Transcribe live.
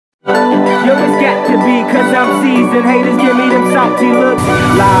Yo, it's got to be, cause I'm seasoned. Haters give me them salty looks.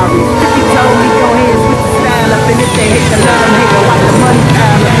 Lowry, 50 told me go ahead, switch the style up. And if they hate to let them hate, but watch the money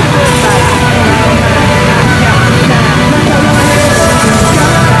pile up. The good life.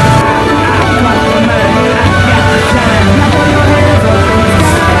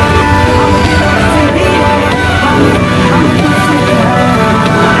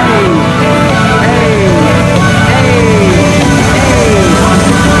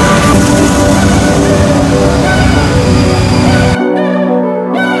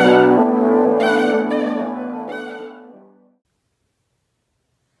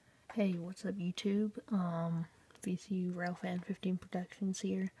 Hey, what's up YouTube? VCU Railfan 15 Productions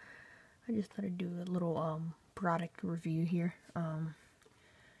here. I just thought I'd do a little product review here.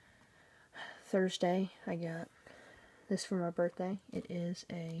 Thursday I got this for my birthday. It is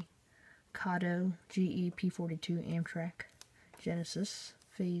a Kato P42 Amtrak Genesis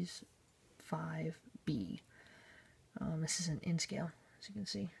Phase 5B. This is an in scale, as you can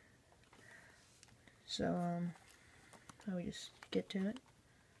see. So how we just get to it.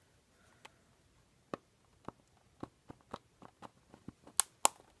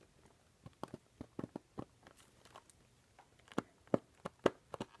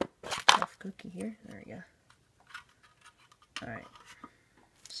 Cookie here. There we go. Alright.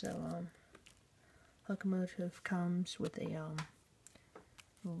 So, locomotive comes with a, little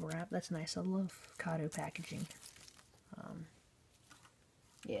wrap. That's nice. I love Kato packaging.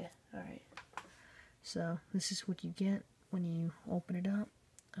 Yeah, alright. So, this is what you get when you open it up.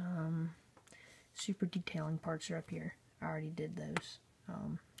 Super detailing parts are up here. I already did those.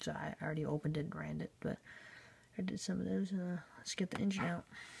 So I already opened it and ran it, but I did some of those. Let's get the engine out.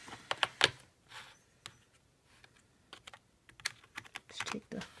 Take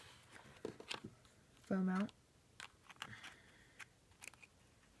the foam out.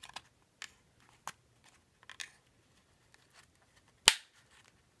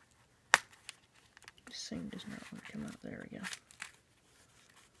 This thing does not want to come out. There we go.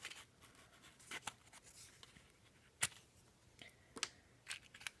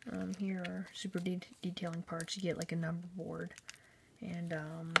 Here are super detailing parts. You get like a number board and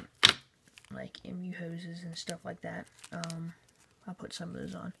like MU hoses and stuff like that. I'll put some of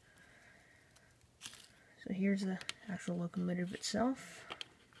those on. So here's the actual locomotive itself.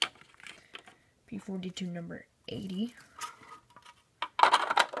 P42 number 80.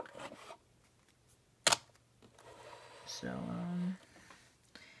 So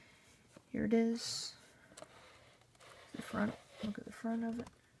here it is. The front. Look at the front of it.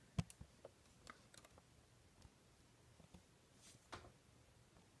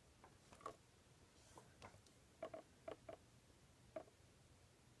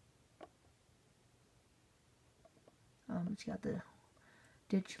 It's got the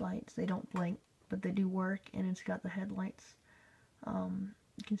ditch lights. They don't blink, but they do work, and it's got the headlights. You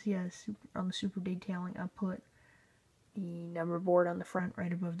can see on the super detailing, I put the number board on the front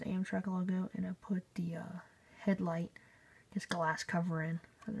right above the Amtrak logo, and I put the headlight, this glass cover in.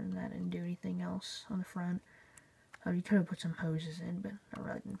 Other than that, I didn't do anything else on the front. You could have put some hoses in, but I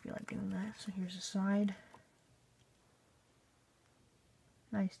really didn't feel like doing that. So here's the side.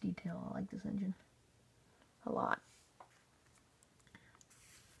 Nice detail. I like this engine a lot.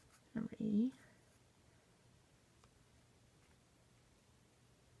 Number 80.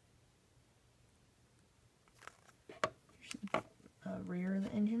 Here's the rear of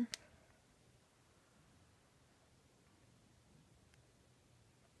the engine.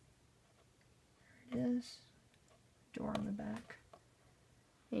 There it is. Door on the back.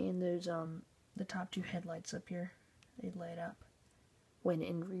 And there's the top two headlights up here. They light up when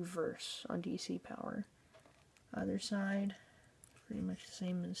in reverse on DC power. Other side, pretty much the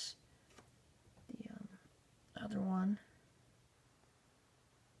same as the other one.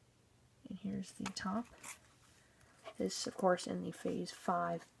 And here's the top. This, of course, in the Phase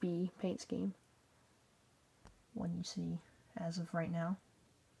 5B paint scheme. One you see as of right now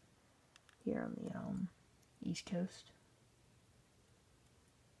here on the East Coast.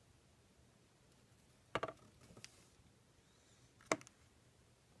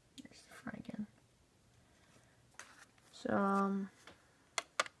 There's the front again. So,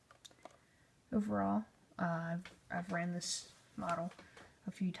 overall, I've ran this model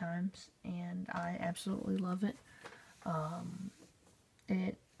a few times, and I absolutely love it.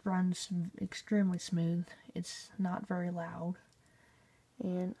 It runs extremely smooth. It's not very loud,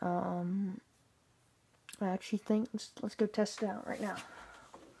 and I actually think let's go test it out right now.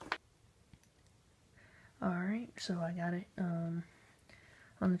 Alright, so I got it on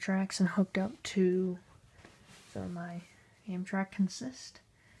the tracks and hooked up to so my Amtrak consist,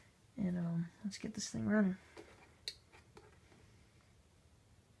 And let's get this thing running.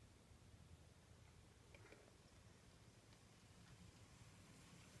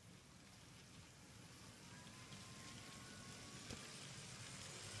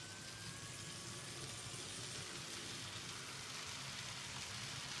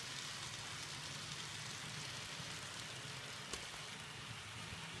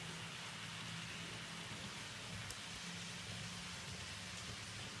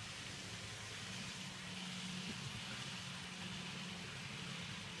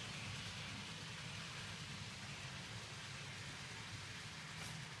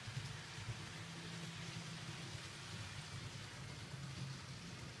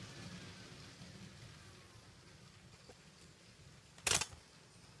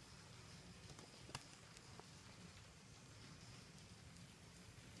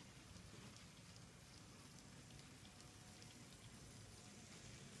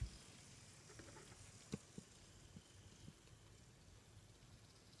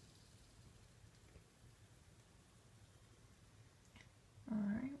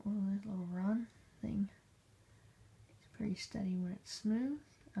 Alright, well, this little run thing is pretty steady when it's smooth.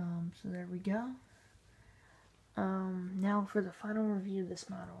 So there we go. Now for the final review of this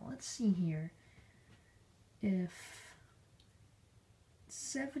model. Let's see here if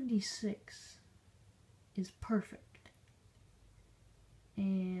 76 is perfect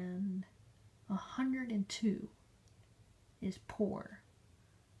and 102 is poor.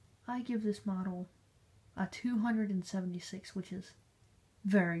 I give this model a 276, which is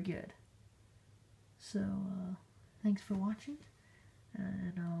very good. So, thanks for watching,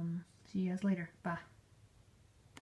 and see you guys later. Bye.